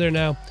on over there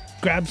now.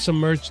 Grab some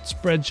merch at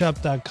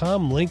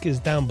spreadshop.com. Link is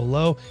down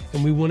below.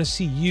 And we want to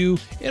see you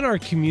in our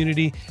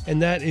community.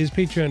 And that is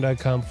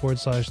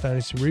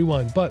patreon.com/Dynasty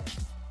Rewind. But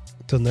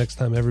until next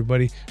time,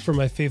 everybody, for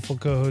my faithful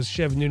co-hosts,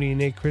 Chev Nooney and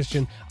Nate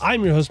Christian,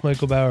 I'm your host,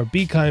 Michael Bauer.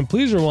 Be kind,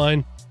 please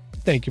rewind.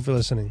 Thank you for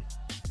listening.